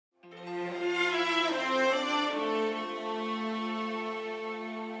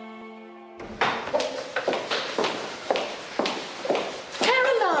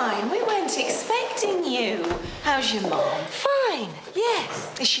How's your mom? Fine,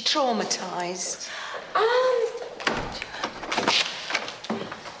 yes. Is she traumatised?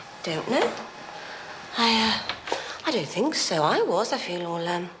 Don't know. I don't think so. I feel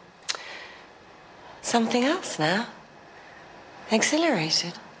all, something else now.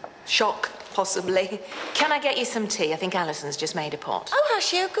 Exhilarated. Shock, possibly. Can I get you some tea? I think Alison's just made a pot. Oh, has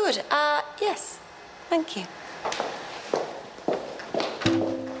she? Oh, good. Yes. Thank you.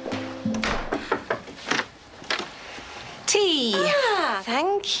 Tea. Ah,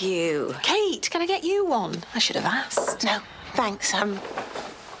 thank you. Kate, can I get you one? I should have asked. No, thanks.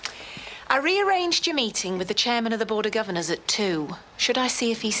 I rearranged your meeting with the chairman of the Board of Governors at 2. Should I see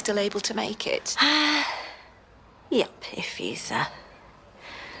if he's still able to make it? Yep, if he's,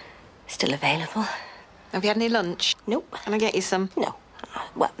 still available. Have you had any lunch? Nope. Can I get you some? No.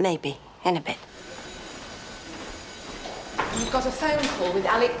 Well, maybe. In a bit. You've got a phone call with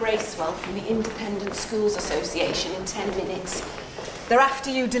Alec Bracewell from the Independent Schools Association in 10 minutes. They're after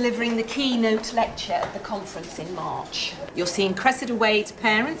you delivering the keynote lecture at the conference in March. You're seeing Cressida Wade's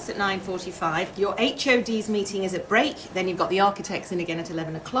parents at 9:45. Your HOD's meeting is at break. Then you've got the architects in again at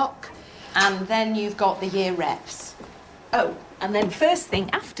 11 o'clock. And then you've got the year reps. Oh, and then first thing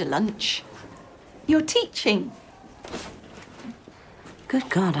after lunch, you're teaching. Good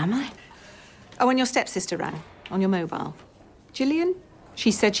God, am I? Oh, and your stepsister rang on your mobile. Gillian? She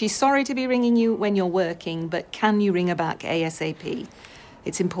said she's sorry to be ringing you when you're working, but can you ring her back ASAP?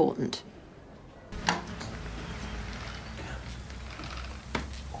 It's important.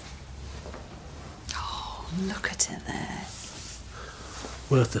 Oh, look at it there.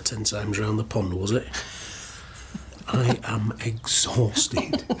 Worth the 10 times round the pond, was it? I am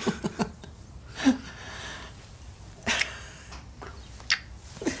exhausted.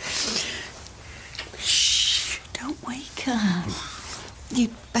 Shh, don't wake her.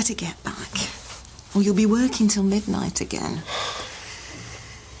 You'd better get back, or you'll be working till midnight again.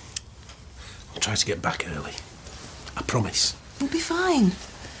 I'll try to get back early. I promise. You'll be fine.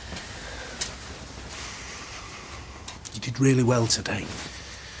 You did really well today.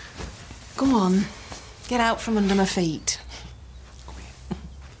 Go on. Get out from under my feet.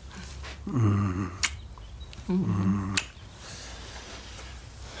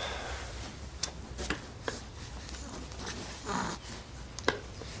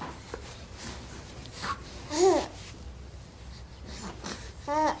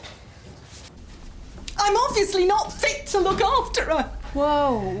 I'm obviously not fit to look after her.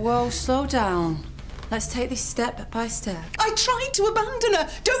 Whoa, slow down. Let's take this step by step. I tried to abandon her.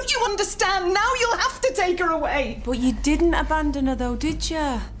 Don't you understand? Now you'll have to take her away. But you didn't abandon her, though, did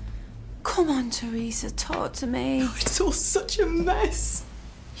you? Come on, Teresa, talk to me. Oh, it's all such a mess.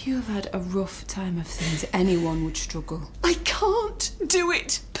 You've had a rough time of things. Anyone would struggle. I can't do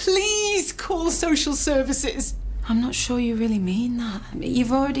it. Please call social services. I'm not sure you really mean that. I mean,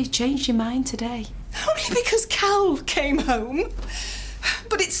 you've already changed your mind today. Only because Cal came home.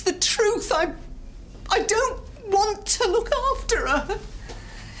 But it's the truth. I don't want to look after her.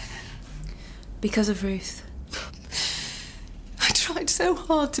 Because of Ruth. I tried so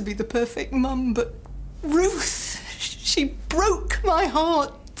hard to be the perfect mum, but Ruth, she broke my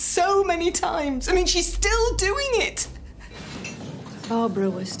heart so many times. I mean, she's still doing it. Barbara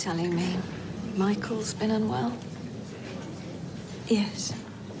was telling me Michael's been unwell. Yes.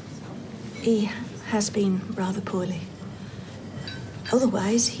 He has been rather poorly.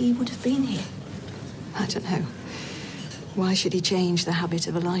 Otherwise, he would have been here. I don't know. Why should he change the habit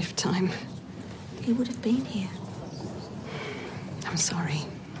of a lifetime? He would have been here. I'm sorry.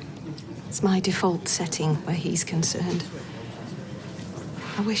 It's my default setting where he's concerned.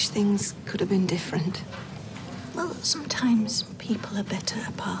 I wish things could have been different. Well, sometimes people are better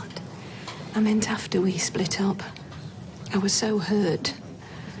apart. I meant after we split up. I was so hurt.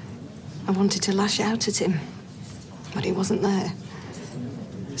 I wanted to lash out at him, but he wasn't there.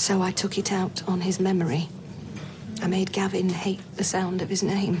 So I took it out on his memory. I made Gavin hate the sound of his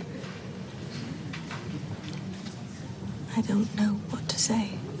name. I don't know what to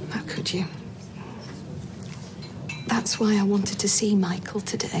say. How could you? That's why I wanted to see Michael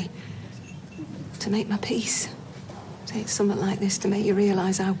today. To make my peace. It's something like this to make you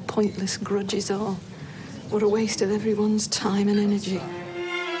realise how pointless grudges are. What a waste of everyone's time and energy.